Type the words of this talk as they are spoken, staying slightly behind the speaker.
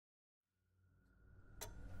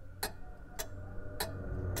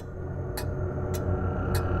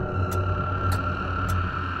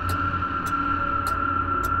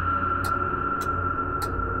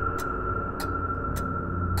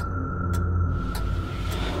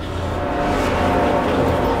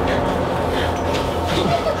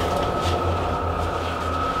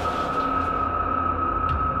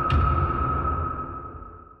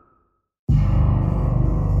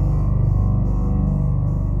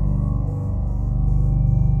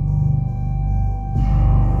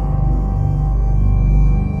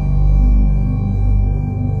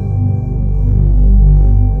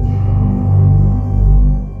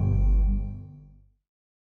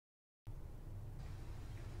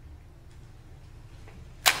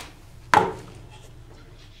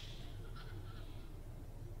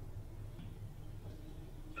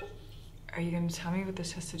Are you going to tell me what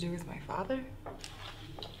this has to do with my father?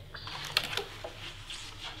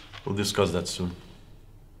 We'll discuss that soon.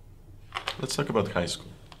 Let's talk about high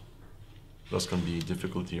school. Those can be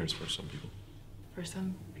difficult years for some people. For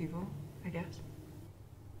some people, I guess.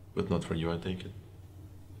 But not for you, I take it.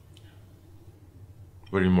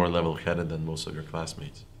 Were you more level-headed than most of your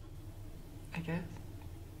classmates? I guess.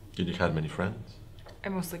 Did you have many friends? I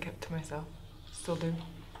mostly kept to myself. Still do.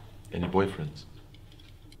 Any boyfriends?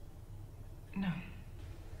 No.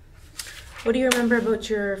 What do you remember about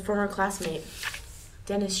your former classmate,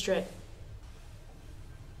 Dennis Stritt?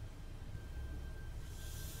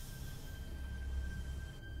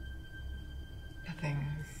 Nothing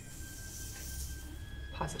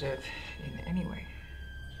positive in any way.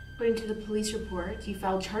 According to the police report, you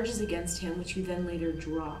filed charges against him, which you then later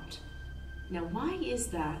dropped. Now, why is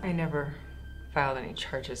that? I never filed any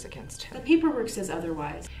charges against him. The paperwork says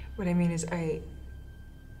otherwise. What I mean is I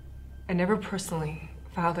never personally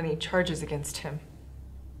filed any charges against him.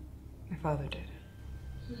 My father did.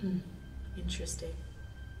 Interesting.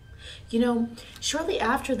 You know, shortly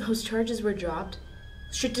after those charges were dropped,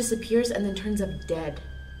 Stritt disappears and then turns up dead.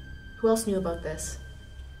 Who else knew about this?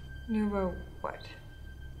 Knew about what?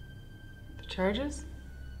 The charges?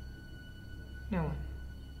 No one.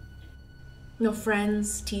 No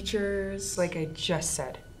friends, teachers? Like I just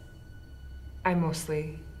said, I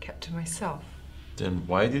mostly kept to myself. Then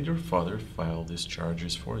why did your father file these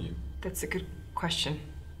charges for you? That's a good question.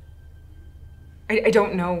 I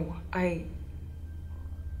don't know. I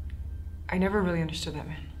never really understood that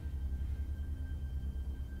man.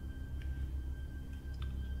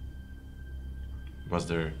 Was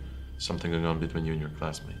there something going on between you and your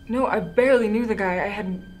classmate? No, I barely knew the guy. I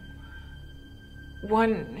had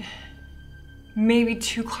one, maybe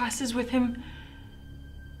 2 classes with him.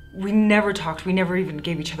 We never talked. We never even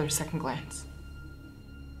gave each other a second glance.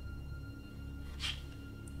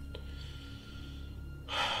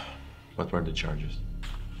 What were the charges?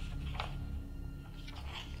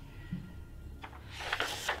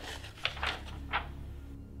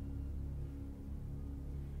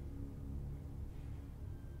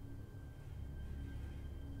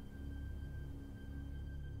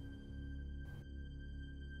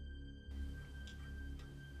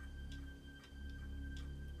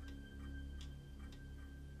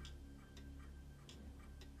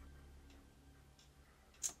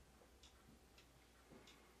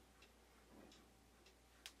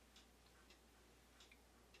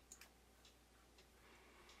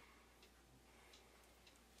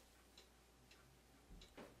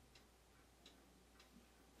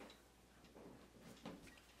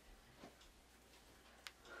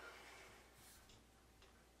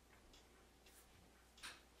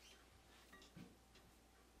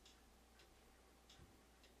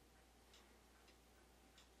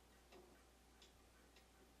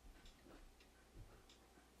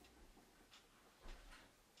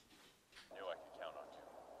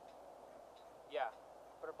 Yeah,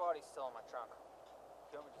 but her body's still in my trunk.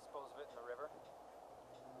 Do you want me to dispose of it in the river?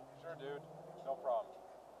 Sure, dude. No problem.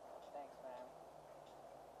 Thanks, man.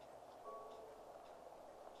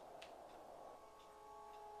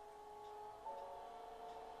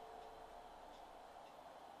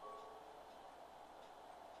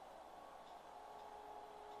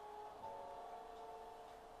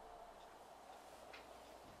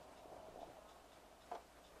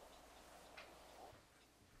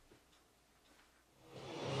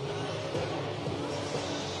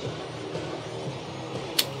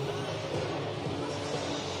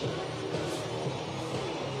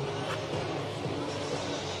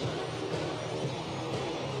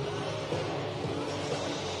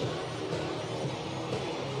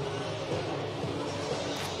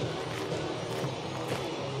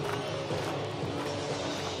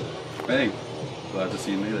 Hey, glad to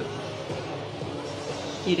see you made it.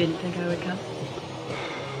 You didn't think I would come?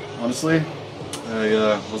 Honestly,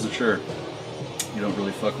 I wasn't sure. You don't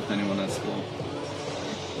really fuck with anyone at school.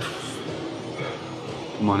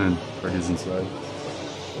 Come on in, party's inside.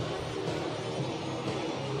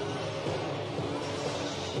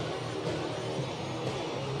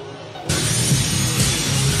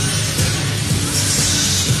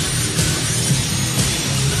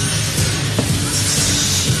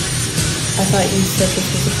 I thought you said this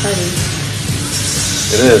was a party.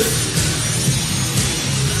 It is.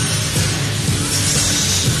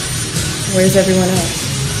 Where's everyone else?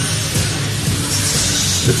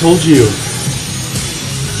 I told you.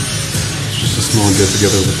 It's just a small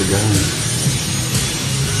get-together with the guys.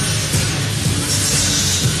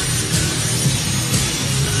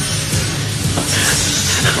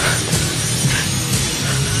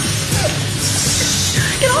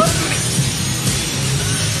 Get off me!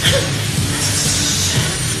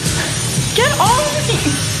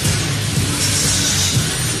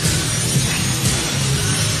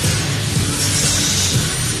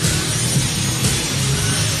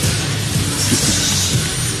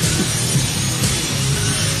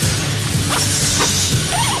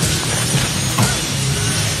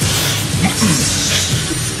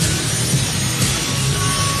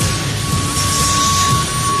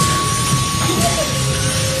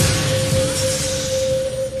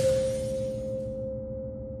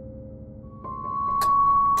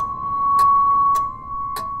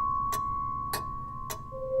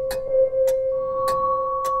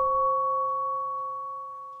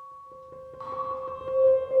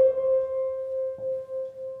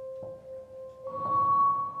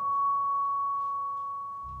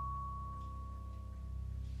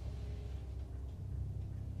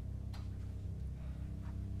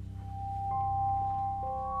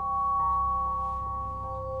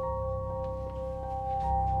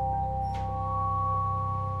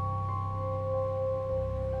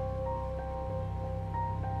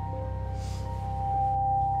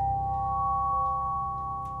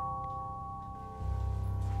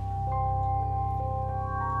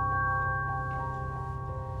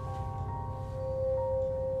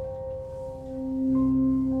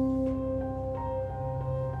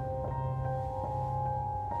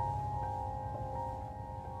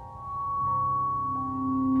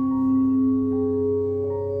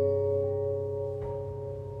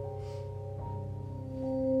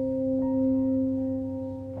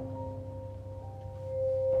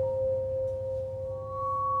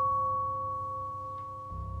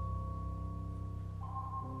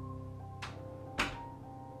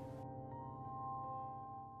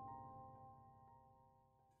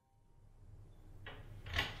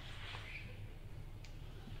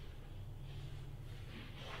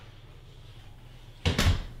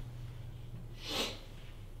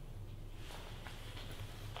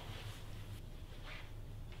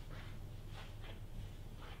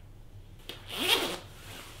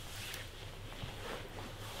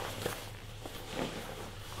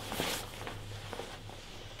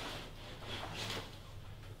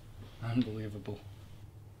 Unbelievable.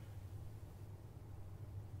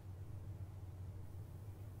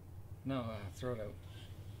 No, throw it out.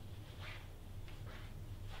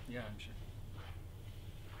 Yeah, I'm sure.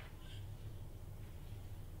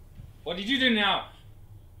 What did you do now?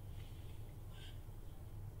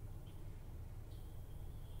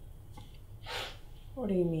 What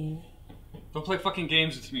do you mean? Don't play fucking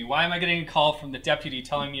games with me. Why am I getting a call from the deputy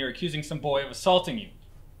telling me you're accusing some boy of assaulting you?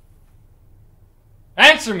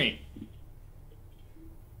 Answer me!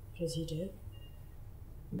 Because you did.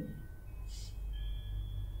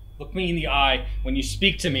 Look me in the eye when you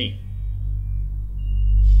speak to me.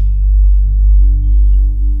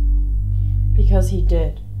 Because he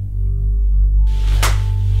did.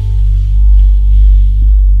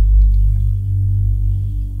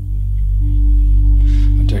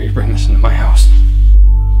 How dare you bring this into my house?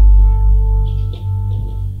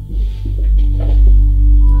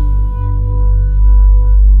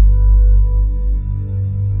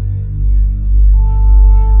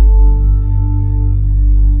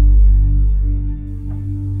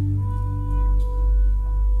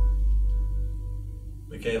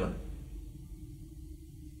 Mikaela.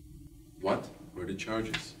 What were the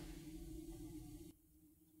charges?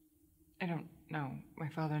 I don't know. My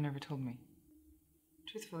father never told me.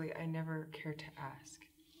 Truthfully, I never cared to ask.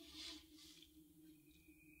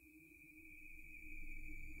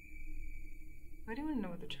 Why do you want to know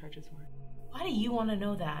what the charges were? Why do you want to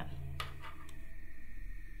know that?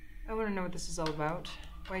 I want to know what this is all about.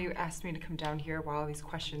 Why you asked me to come down here, why all these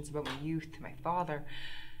questions about my youth, my father.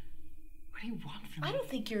 What do you want from me? I don't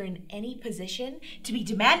think you're in any position to be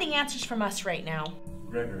demanding answers from us right now.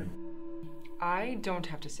 Gregory. I don't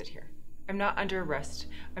have to sit here. I'm not under arrest.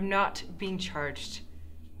 I'm not being charged.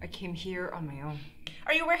 I came here on my own.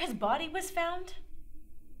 Are you where his body was found?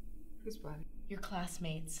 Whose body? Your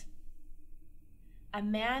classmates. A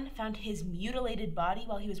man found his mutilated body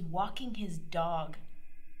while he was walking his dog.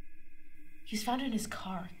 He was found in his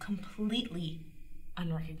car, completely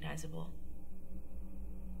unrecognizable.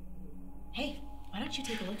 Hey, why don't you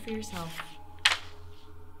take a look for yourself?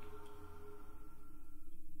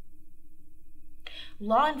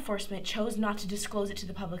 Law enforcement chose not to disclose it to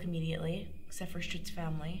the public immediately, except for Stritt's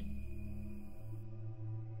family.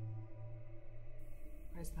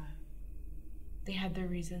 Why's that? They had their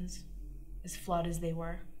reasons, as flawed as they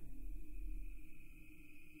were.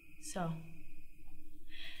 So,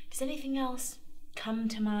 does anything else come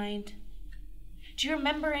to mind? Do you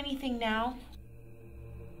remember anything now?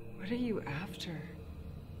 What are you after?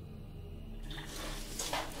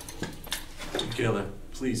 Mikaela,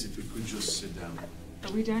 please, if you could just sit down.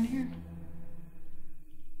 Are we down here?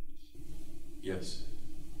 Yes,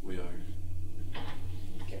 we are.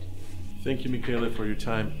 Good. Thank you, Mikaela, for your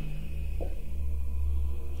time.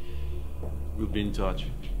 We'll be in touch.